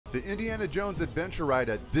The Indiana Jones Adventure Ride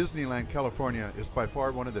at Disneyland, California is by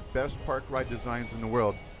far one of the best park ride designs in the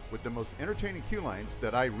world, with the most entertaining queue lines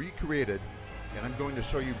that I recreated, and I'm going to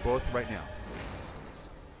show you both right now.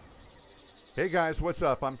 Hey guys, what's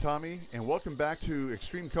up? I'm Tommy, and welcome back to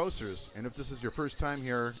Extreme Coasters, and if this is your first time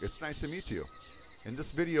here, it's nice to meet you. In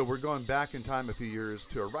this video, we're going back in time a few years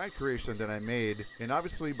to a ride creation that I made, and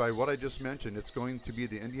obviously by what I just mentioned, it's going to be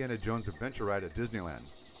the Indiana Jones Adventure Ride at Disneyland.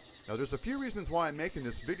 Now there's a few reasons why I'm making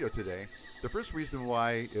this video today. The first reason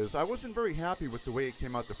why is I wasn't very happy with the way it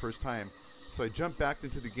came out the first time, so I jumped back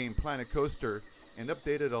into the game Planet Coaster and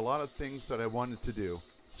updated a lot of things that I wanted to do.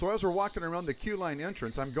 So as we're walking around the queue line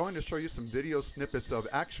entrance, I'm going to show you some video snippets of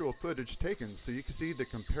actual footage taken so you can see the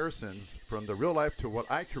comparisons from the real life to what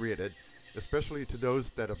I created, especially to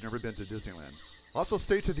those that have never been to Disneyland. Also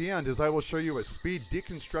stay to the end as I will show you a speed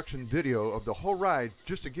deconstruction video of the whole ride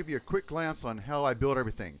just to give you a quick glance on how I built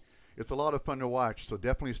everything. It's a lot of fun to watch, so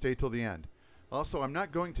definitely stay till the end. Also, I'm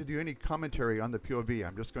not going to do any commentary on the POV.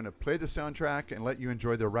 I'm just going to play the soundtrack and let you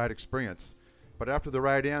enjoy the ride experience. But after the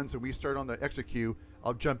ride ends and we start on the exit queue,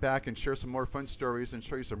 I'll jump back and share some more fun stories and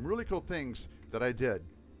show you some really cool things that I did.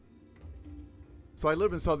 So I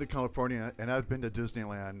live in Southern California, and I've been to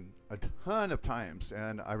Disneyland a ton of times.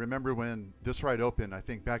 And I remember when this ride opened, I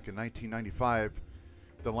think back in 1995,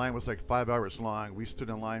 the line was like 5 hours long. We stood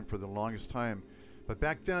in line for the longest time. But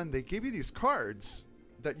back then, they gave you these cards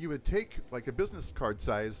that you would take, like a business card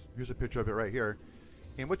size. Here's a picture of it right here.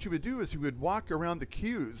 And what you would do is you would walk around the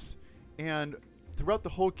queues, and throughout the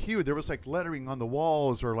whole queue, there was like lettering on the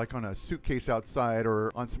walls or like on a suitcase outside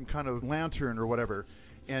or on some kind of lantern or whatever.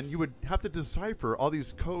 And you would have to decipher all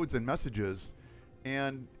these codes and messages.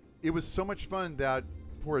 And it was so much fun that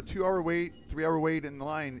for a 2-hour wait, 3-hour wait in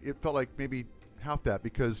line, it felt like maybe half that,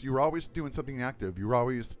 because you were always doing something active. You were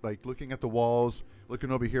always like looking at the walls, looking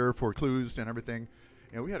over here for clues and everything.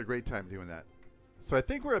 And we had a great time doing that. So I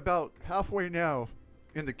think we're about halfway now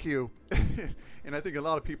in the queue. And I think a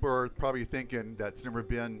lot of people are probably thinking that's never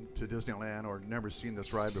been to Disneyland or never seen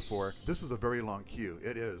this ride before. This is a very long queue.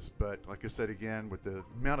 It is, but like I said again, with the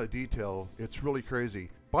amount of detail, it's really crazy.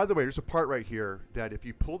 By the way, there's a part right here that if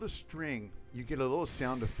you pull the string, you get a little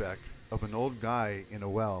sound effect of an old guy in a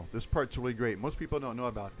well. This part's really great. Most people don't know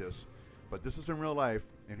about this, but this is in real life,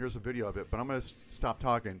 and here's a video of it. But I'm going to stop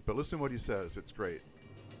talking, but listen to what he says. It's great.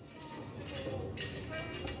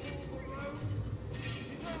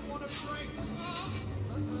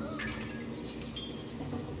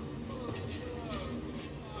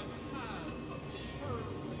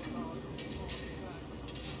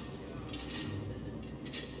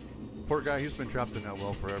 Poor guy, he's been trapped in that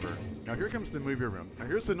well forever. Now here comes the movie room. Now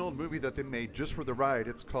here's an old movie that they made just for the ride.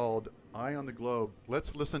 It's called Eye on the Globe.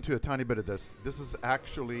 Let's listen to a tiny bit of this. This is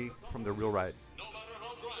actually from the real ride. No matter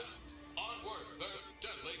how grand, onward their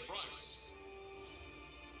deadly price.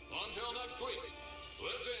 Until next week,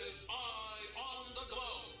 this is Eye on the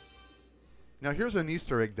Globe. Now here's an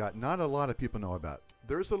Easter egg that not a lot of people know about.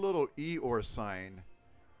 There's a little Eeyore sign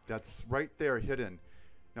that's right there hidden.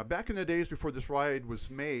 Now back in the days before this ride was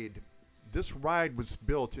made, this ride was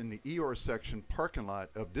built in the Eeyore section parking lot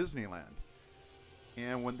of Disneyland.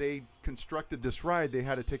 And when they constructed this ride, they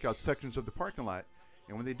had to take out sections of the parking lot.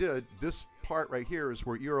 And when they did, this part right here is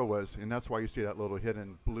where Eeyore was, and that's why you see that little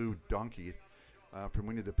hidden blue donkey from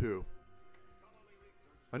Winnie the Pooh.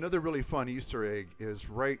 Another really fun Easter egg is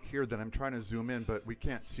right here that I'm trying to zoom in, but we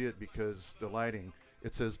can't see it because the lighting.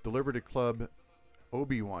 It says "Delivered to Club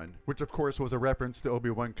Obi-Wan," which of course was a reference to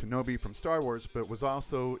Obi-Wan Kenobi from Star Wars, but was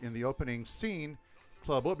also in the opening scene,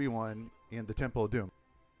 Club Obi-Wan in the Temple of Doom.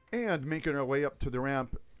 And making our way up to the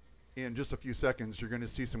ramp in just a few seconds, you're going to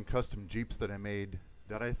see some custom Jeeps that I made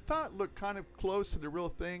that I thought looked kind of close to the real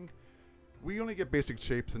thing. We only get basic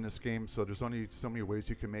shapes in this game, so there's only so many ways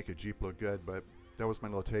you can make a Jeep look good, but that was my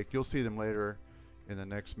little take. You'll see them later in the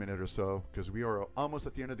next minute or so, because we are almost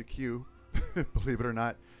at the end of the queue, believe it or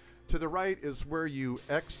not. To the right is where you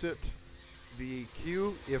exit the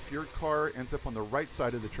queue if your car ends up on the right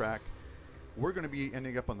side of the track. We're going to be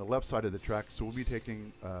ending up on the left side of the track, so we'll be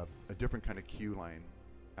taking a different kind of queue line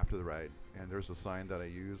after the ride. And there's a sign that I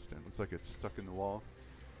used, and it looks like it's stuck in the wall.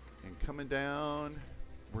 And coming down,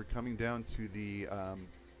 we're coming down to the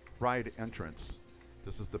ride entrance.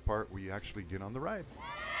 This is the part where you actually get on the ride.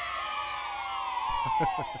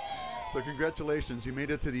 So congratulations, you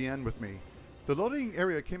made it to the end with me. The loading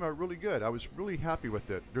area came out really good. I was really happy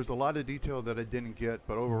with it. There's a lot of detail that I didn't get,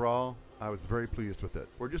 but overall, I was very pleased with it.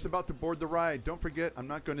 We're just about to board the ride. Don't forget, I'm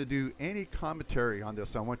not going to do any commentary on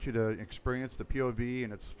this. I want you to experience the POV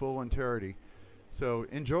in its full entirety. So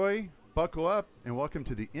enjoy, buckle up, and welcome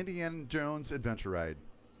to the Indiana Jones Adventure Ride.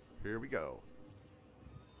 Here we go.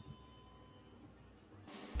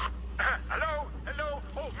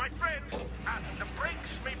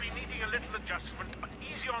 adjustment.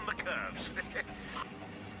 Easy on the curves.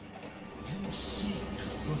 You seek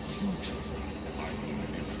the future. I will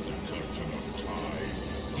lift the curtain of time.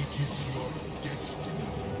 It is your destiny.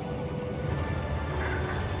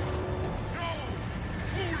 No!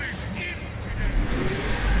 Foolish infidel!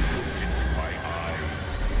 Look into my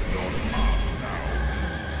eyes. Your path now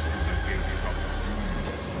leads to the gates of doom.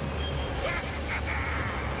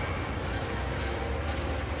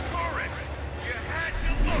 Taurus! You had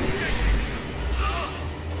to look, didn't you?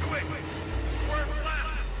 Quick! Swerve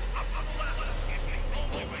left! Up left! It's the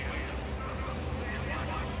only way out.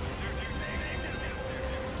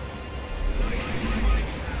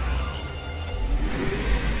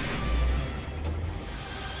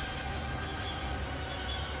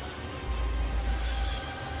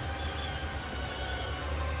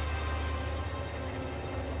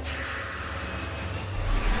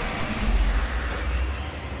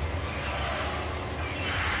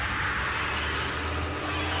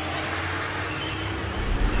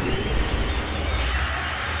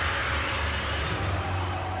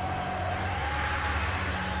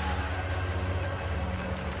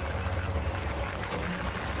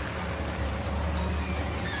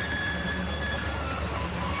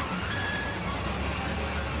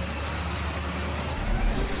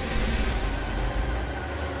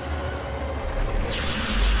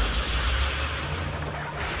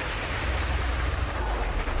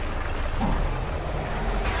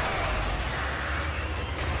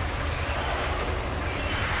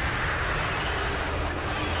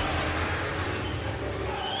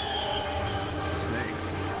 Snakes.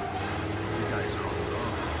 You guys are all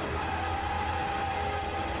wrong.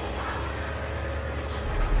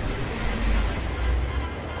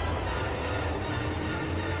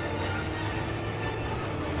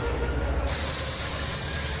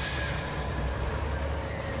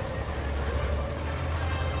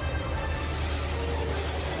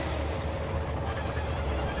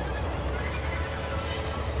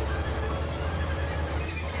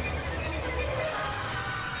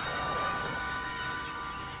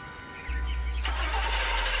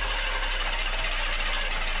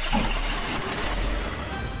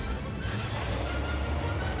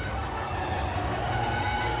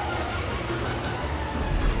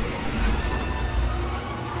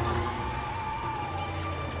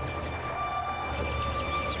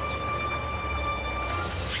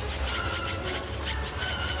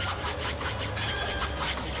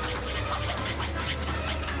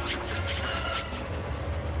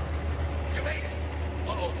 You made it!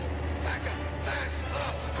 Uh-oh! Back up! Back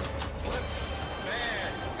up! What?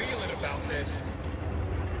 Man, feeling about this.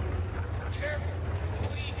 Careful!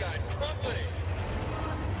 We got company!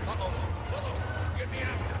 Uh-oh! Uh-oh! Get me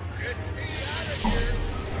out! Get me out of here!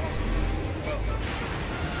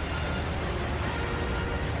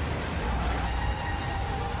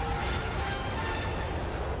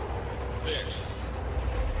 There.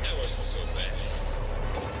 That wasn't so bad.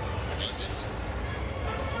 Was it?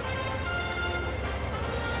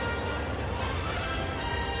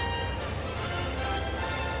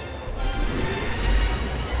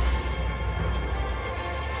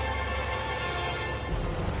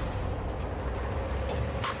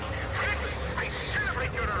 I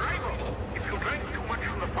celebrate your arrival. If you drank too much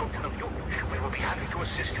from the fountain of youth, we will be happy to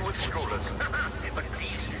assist you with strollers. But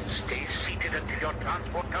please, stay seated until your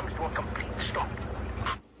transport comes to a complete stop.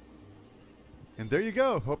 And there you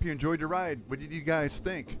go. Hope you enjoyed your ride. What did you guys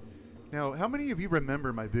think? Now, how many of you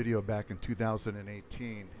remember my video back in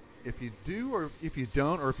 2018? If you do, or if you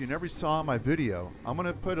don't, or if you never saw my video, I'm going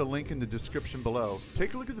to put a link in the description below.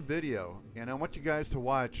 Take a look at the video, and I want you guys to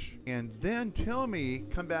watch, and then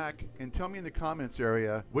come back and tell me in the comments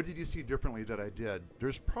area, what did you see differently that I did?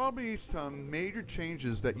 There's probably some major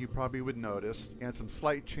changes that you probably would notice, and some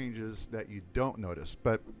slight changes that you don't notice.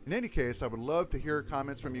 But in any case, I would love to hear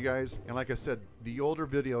comments from you guys, and like I said, the older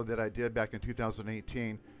video that I did back in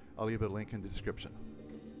 2018, I'll leave a link in the description.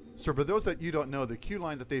 So for those that you don't know, the queue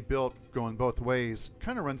line that they built going both ways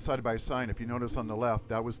kind of runs side by side. If you notice on the left,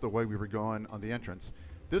 that was the way we were going on the entrance.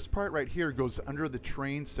 This part right here goes under the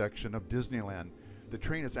train section of Disneyland. The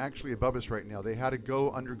train is actually above us right now. They had to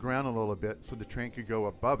go underground a little bit so the train could go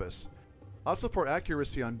above us. Also, for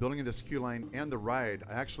accuracy on building this queue line and the ride,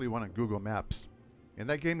 I actually went on Google Maps. And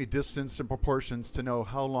that gave me distance and proportions to know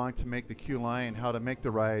how long to make the queue line, how to make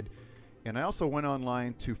the ride. And I also went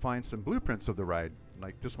online to find some blueprints of the ride,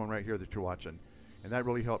 like this one right here that you're watching. And that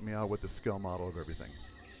really helped me out with the scale model of everything.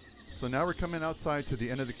 So now we're coming outside to the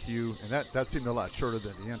end of the queue, and that seemed a lot shorter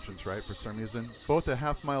than the entrance, right, for some reason. Both a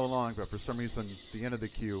half mile long, but for some reason the end of the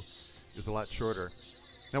queue is a lot shorter.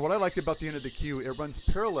 Now, what I like about the end of the queue, it runs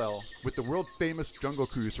parallel with the world famous Jungle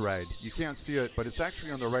Cruise ride. You can't see it, but it's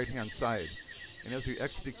actually on the right-hand side. And as you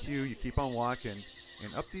exit the queue, you keep on walking,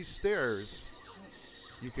 and up these stairs,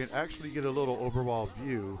 you can actually get a little overall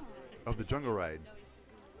view of the jungle ride.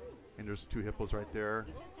 And there's 2 hippos right there,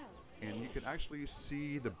 and you can actually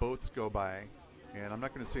see the boats go by. And I'm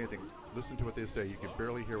not going to say anything. Listen to what they say. You can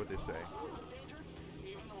barely hear what they say.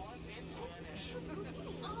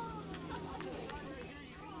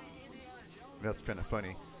 That's kind of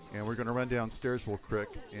funny. And we're going to run downstairs real quick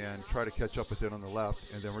and try to catch up with it on the left,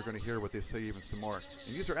 and then we're going to hear what they say even some more.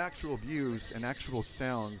 And these are actual views and actual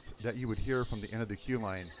sounds that you would hear from the end of the queue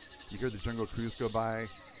line. You hear the Jungle Cruise go by,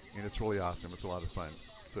 and it's really awesome. It's a lot of fun.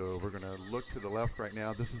 So we're going to look to the left right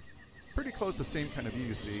now. This is pretty close to the same kind of view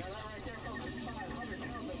you see.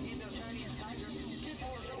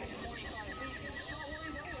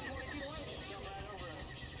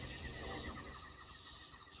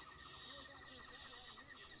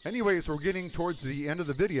 Anyways, we're getting towards the end of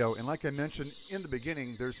the video, and like I mentioned in the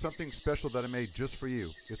beginning, there's something special that I made just for you.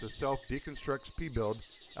 It's a self-deconstruct P-build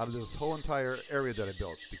out of this whole entire area that I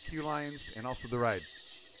built, the queue lines and also the ride.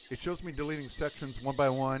 It shows me deleting sections one by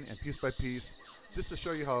one and piece by piece, just to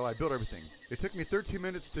show you how I built everything. It took me 13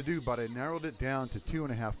 minutes to do, but I narrowed it down to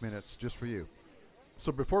 2.5 minutes just for you.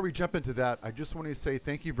 So before we jump into that, I just want to say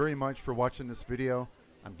thank you very much for watching this video.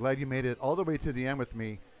 I'm glad you made it all the way to the end with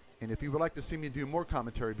me. And if you would like to see me do more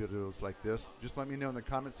commentary videos like this, just let me know in the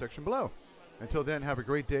comment section below. Until then, have a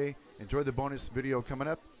great day. Enjoy the bonus video coming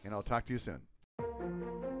up, and I'll talk to you soon.